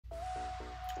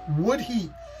Wood heat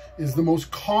is the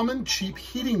most common cheap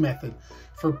heating method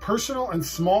for personal and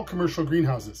small commercial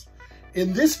greenhouses.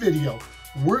 In this video,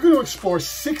 we're going to explore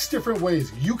 6 different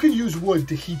ways you can use wood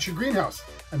to heat your greenhouse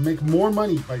and make more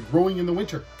money by growing in the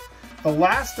winter. The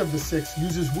last of the 6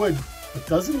 uses wood but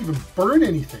doesn't even burn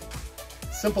anything.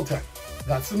 Simple Tech,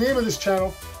 that's the name of this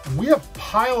channel, and we have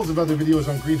piles of other videos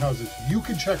on greenhouses you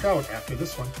can check out after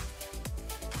this one.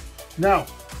 Now,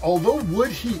 although wood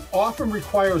heat often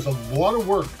requires a lot of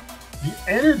work, the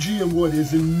energy in wood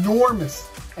is enormous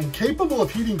and capable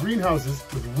of heating greenhouses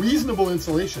with reasonable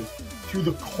insulation through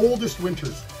the coldest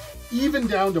winters, even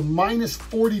down to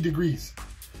 -40 degrees.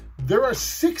 There are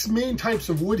 6 main types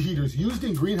of wood heaters used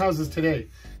in greenhouses today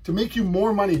to make you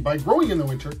more money by growing in the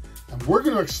winter, and we're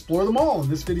going to explore them all in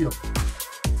this video.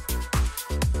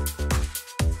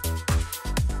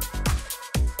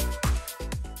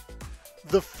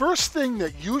 The first thing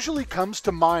that usually comes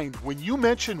to mind when you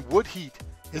mention wood heat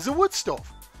is a wood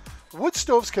stove. Wood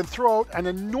stoves can throw out an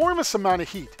enormous amount of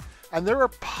heat, and there are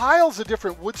piles of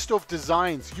different wood stove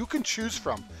designs you can choose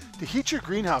from to heat your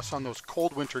greenhouse on those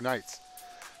cold winter nights.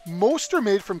 Most are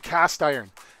made from cast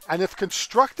iron, and if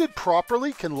constructed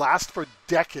properly can last for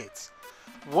decades.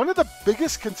 One of the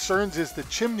biggest concerns is the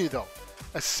chimney though,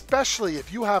 especially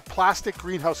if you have plastic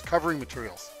greenhouse covering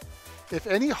materials. If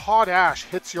any hot ash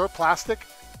hits your plastic,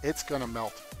 it's gonna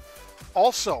melt.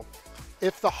 Also,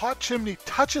 if the hot chimney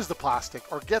touches the plastic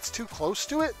or gets too close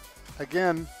to it,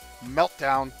 again,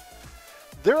 meltdown.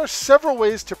 There are several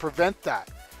ways to prevent that,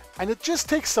 and it just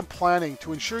takes some planning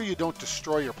to ensure you don't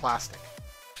destroy your plastic.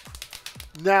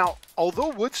 Now, although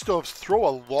wood stoves throw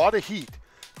a lot of heat,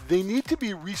 they need to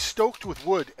be restoked with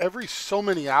wood every so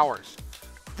many hours.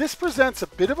 This presents a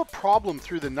bit of a problem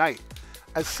through the night,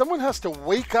 as someone has to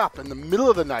wake up in the middle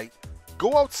of the night,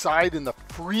 go outside in the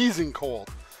freezing cold,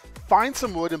 find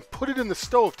some wood and put it in the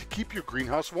stove to keep your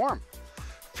greenhouse warm.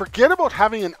 Forget about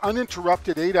having an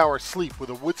uninterrupted 8-hour sleep with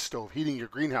a wood stove heating your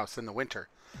greenhouse in the winter.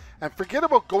 And forget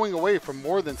about going away for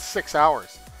more than 6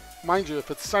 hours. Mind you,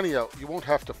 if it's sunny out, you won't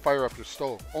have to fire up your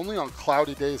stove, only on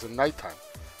cloudy days and nighttime.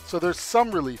 So there's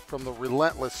some relief from the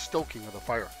relentless stoking of the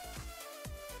fire.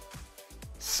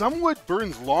 Some wood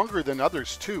burns longer than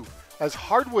others too, as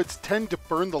hardwoods tend to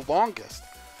burn the longest,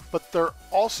 but they're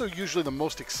also usually the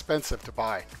most expensive to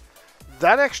buy.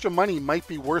 That extra money might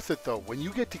be worth it though when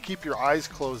you get to keep your eyes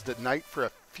closed at night for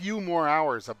a few more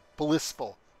hours of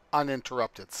blissful,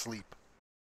 uninterrupted sleep.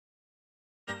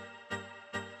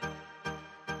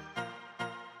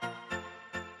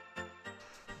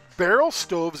 Barrel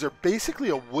stoves are basically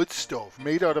a wood stove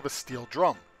made out of a steel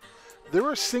drum. There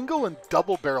are single and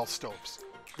double barrel stoves.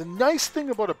 The nice thing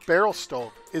about a barrel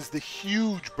stove is the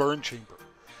huge burn chamber.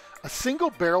 A single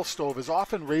barrel stove is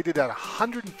often rated at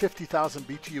 150,000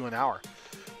 BTU an hour,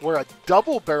 where a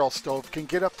double barrel stove can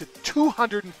get up to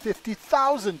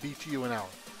 250,000 BTU an hour,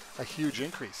 a huge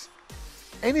increase.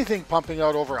 Anything pumping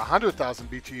out over 100,000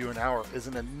 BTU an hour is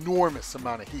an enormous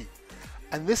amount of heat,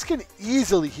 and this can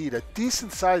easily heat a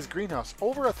decent sized greenhouse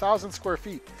over 1,000 square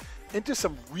feet into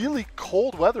some really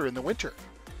cold weather in the winter.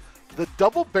 The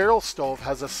double barrel stove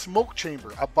has a smoke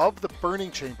chamber above the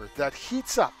burning chamber that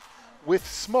heats up with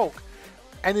smoke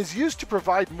and is used to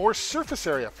provide more surface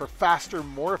area for faster,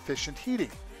 more efficient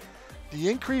heating. The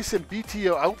increase in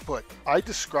BTU output I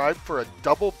described for a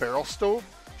double barrel stove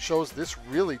shows this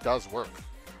really does work.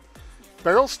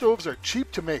 Barrel stoves are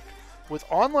cheap to make, with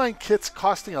online kits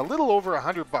costing a little over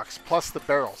 $100 plus the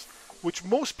barrels, which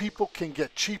most people can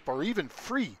get cheap or even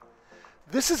free.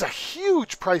 This is a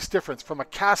huge price difference from a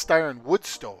cast iron wood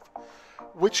stove,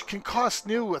 which can cost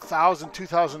new $1,000,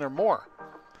 $2,000 or more.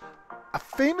 A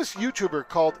famous YouTuber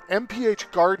called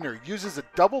MPH Gardener uses a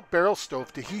double barrel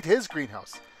stove to heat his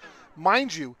greenhouse.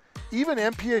 Mind you, even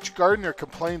MPH Gardener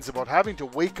complains about having to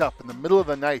wake up in the middle of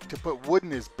the night to put wood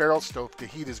in his barrel stove to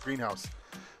heat his greenhouse.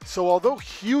 So although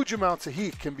huge amounts of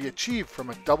heat can be achieved from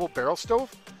a double barrel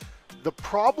stove, the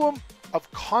problem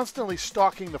of constantly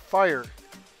stoking the fire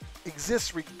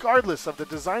exists regardless of the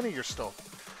design of your stove.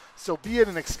 So be it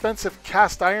an expensive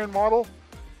cast iron model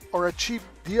or a cheap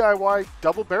DIY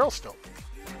double barrel stove.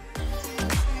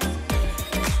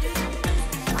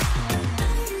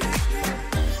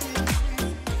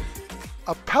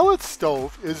 A pellet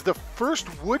stove is the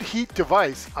first wood heat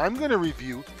device I'm going to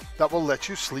review that will let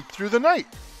you sleep through the night.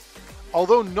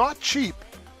 Although not cheap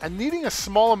and needing a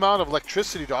small amount of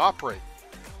electricity to operate,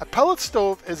 a pellet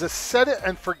stove is a set it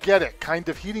and forget it kind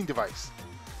of heating device.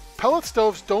 Pellet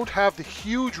stoves don't have the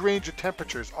huge range of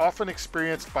temperatures often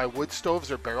experienced by wood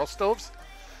stoves or barrel stoves.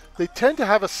 They tend to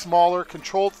have a smaller,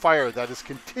 controlled fire that is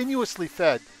continuously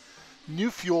fed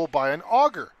new fuel by an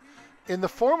auger in the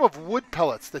form of wood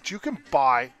pellets that you can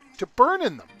buy to burn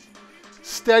in them.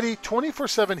 Steady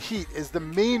 24/7 heat is the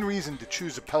main reason to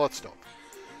choose a pellet stove.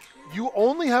 You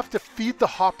only have to feed the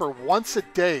hopper once a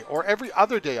day or every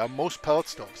other day on most pellet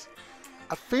stoves.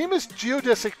 A famous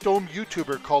geodesic dome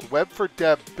YouTuber called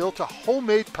Web4Deb built a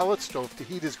homemade pellet stove to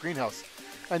heat his greenhouse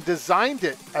and designed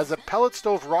it as a pellet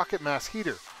stove rocket mass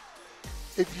heater.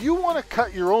 If you want to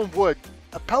cut your own wood,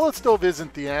 a pellet stove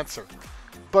isn't the answer.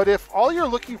 But if all you're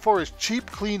looking for is cheap,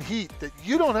 clean heat that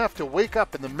you don't have to wake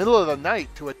up in the middle of the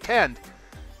night to attend,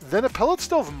 then a pellet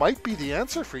stove might be the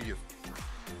answer for you.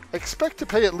 Expect to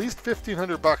pay at least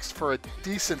 $1,500 for a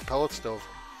decent pellet stove,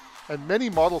 and many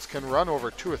models can run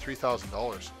over $2,000 or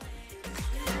 $3,000.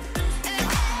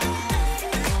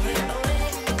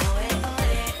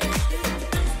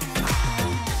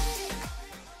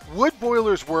 Wood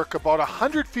boilers work about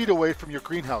 100 feet away from your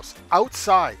greenhouse,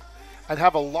 outside, and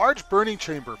have a large burning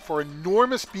chamber for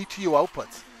enormous BTU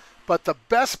outputs. But the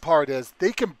best part is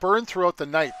they can burn throughout the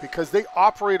night because they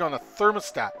operate on a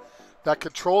thermostat that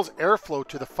controls airflow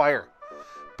to the fire.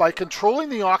 By controlling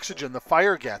the oxygen the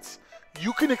fire gets,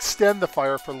 you can extend the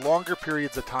fire for longer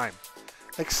periods of time.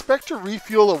 Expect to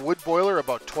refuel a wood boiler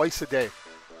about twice a day,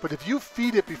 but if you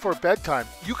feed it before bedtime,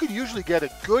 you can usually get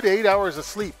a good 8 hours of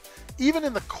sleep, even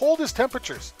in the coldest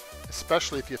temperatures,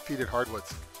 especially if you feed it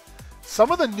hardwoods.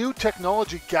 Some of the new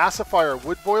technology gasifier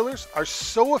wood boilers are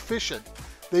so efficient,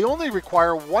 they only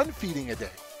require one feeding a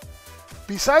day.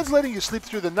 Besides letting you sleep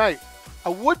through the night,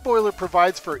 a wood boiler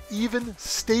provides for even,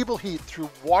 stable heat through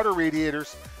water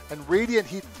radiators and radiant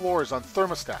heat floors on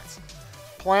thermostats.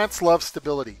 Plants love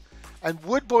stability, and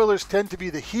wood boilers tend to be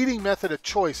the heating method of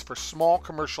choice for small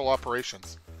commercial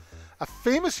operations. A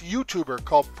famous YouTuber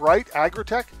called Bright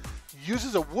Agritech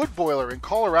uses a wood boiler in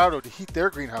Colorado to heat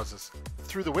their greenhouses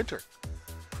through the winter.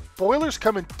 Boilers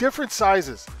come in different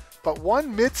sizes, but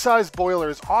one mid-sized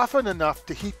boiler is often enough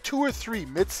to heat 2 or 3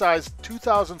 mid-sized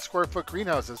 2,000 square foot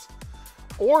greenhouses,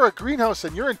 or a greenhouse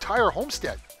in your entire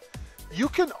homestead. You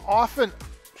can often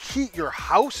heat your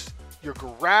house, your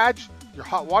garage, your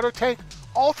hot water tank,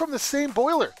 all from the same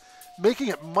boiler, making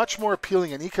it much more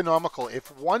appealing and economical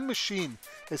if one machine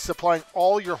is supplying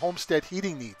all your homestead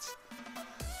heating needs.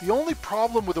 The only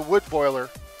problem with a wood boiler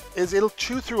is it'll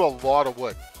chew through a lot of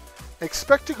wood.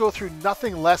 Expect to go through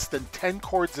nothing less than 10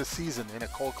 cords a season in a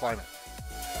cold climate.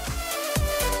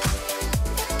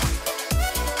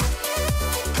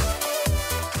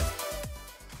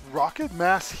 Rocket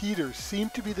mass heaters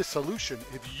seem to be the solution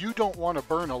if you don't want to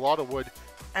burn a lot of wood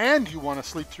and you want to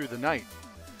sleep through the night.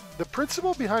 The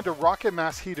principle behind a rocket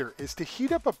mass heater is to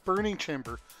heat up a burning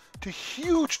chamber to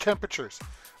huge temperatures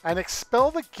and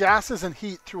expel the gases and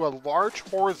heat through a large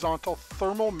horizontal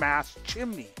thermal mass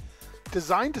chimney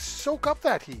designed to soak up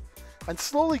that heat and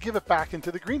slowly give it back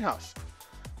into the greenhouse.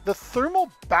 The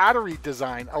thermal battery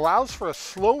design allows for a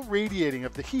slow radiating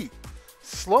of the heat,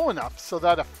 slow enough so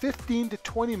that a 15 to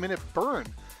 20 minute burn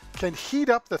can heat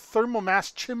up the thermal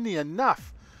mass chimney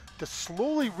enough to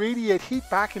slowly radiate heat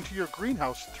back into your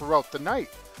greenhouse throughout the night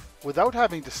without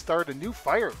having to start a new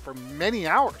fire for many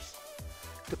hours.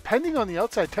 Depending on the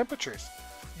outside temperatures,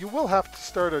 you will have to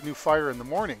start a new fire in the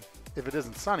morning if it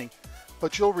isn't sunny,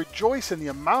 but you'll rejoice in the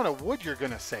amount of wood you're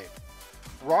going to save.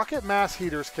 Rocket mass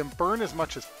heaters can burn as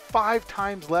much as 5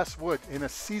 times less wood in a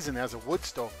season as a wood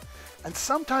stove, and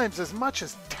sometimes as much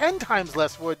as 10 times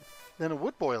less wood than a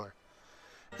wood boiler.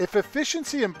 If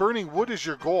efficiency in burning wood is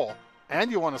your goal, and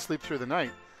you want to sleep through the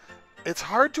night, it's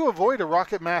hard to avoid a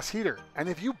rocket mass heater, and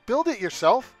if you build it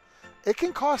yourself, it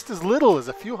can cost as little as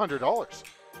a few $100s.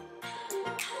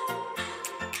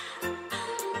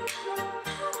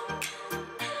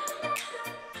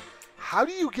 How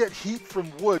do you get heat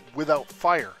from wood without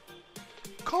fire?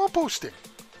 Composting.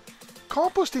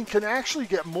 Composting can actually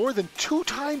get more than 2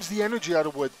 times the energy out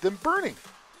of wood than burning.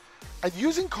 And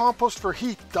using compost for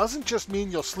heat doesn't just mean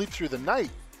you'll sleep through the night.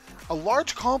 A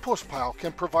large compost pile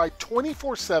can provide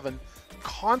 24/7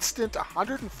 constant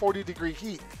 140-degree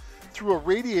heat through a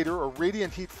radiator or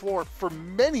radiant heat floor for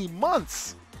many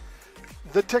months.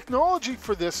 The technology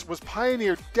for this was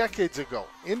pioneered decades ago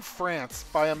in France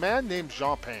by a man named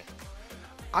Jean Pain.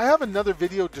 I have another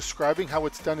video describing how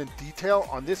it's done in detail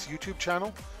on this YouTube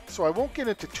channel, so I won't get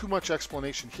into too much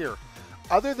explanation here,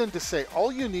 other than to say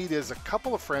all you need is a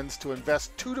couple of friends to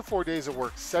invest 2 to 4 days of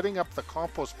work setting up the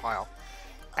compost pile,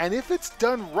 and if it's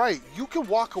done right, you can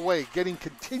walk away getting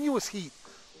continuous heat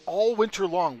all winter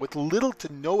long with little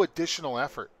to no additional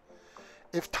effort.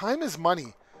 If time is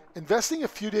money, investing a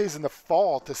few days in the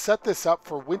fall to set this up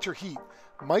for winter heat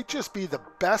might just be the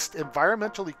best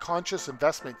environmentally conscious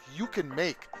investment you can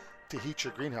make to heat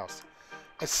your greenhouse,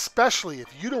 especially if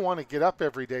you don't want to get up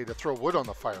every day to throw wood on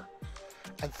the fire.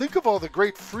 And think of all the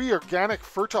great free organic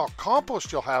fertile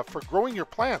compost you'll have for growing your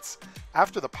plants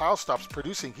after the pile stops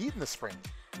producing heat in the spring.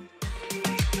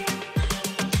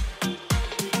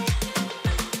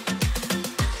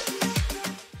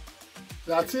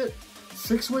 That's it.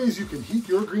 6 ways you can heat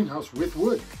your greenhouse with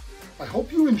wood. I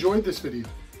hope you enjoyed this video.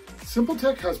 Simple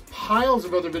Tech has piles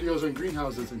of other videos on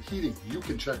greenhouses and heating you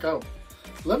can check out.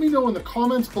 Let me know in the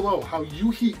comments below how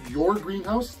you heat your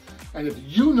greenhouse, and if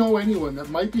you know anyone that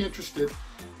might be interested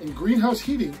in greenhouse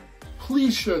heating,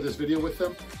 please share this video with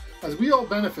them, as we all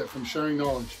benefit from sharing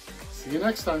knowledge. See you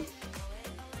next time.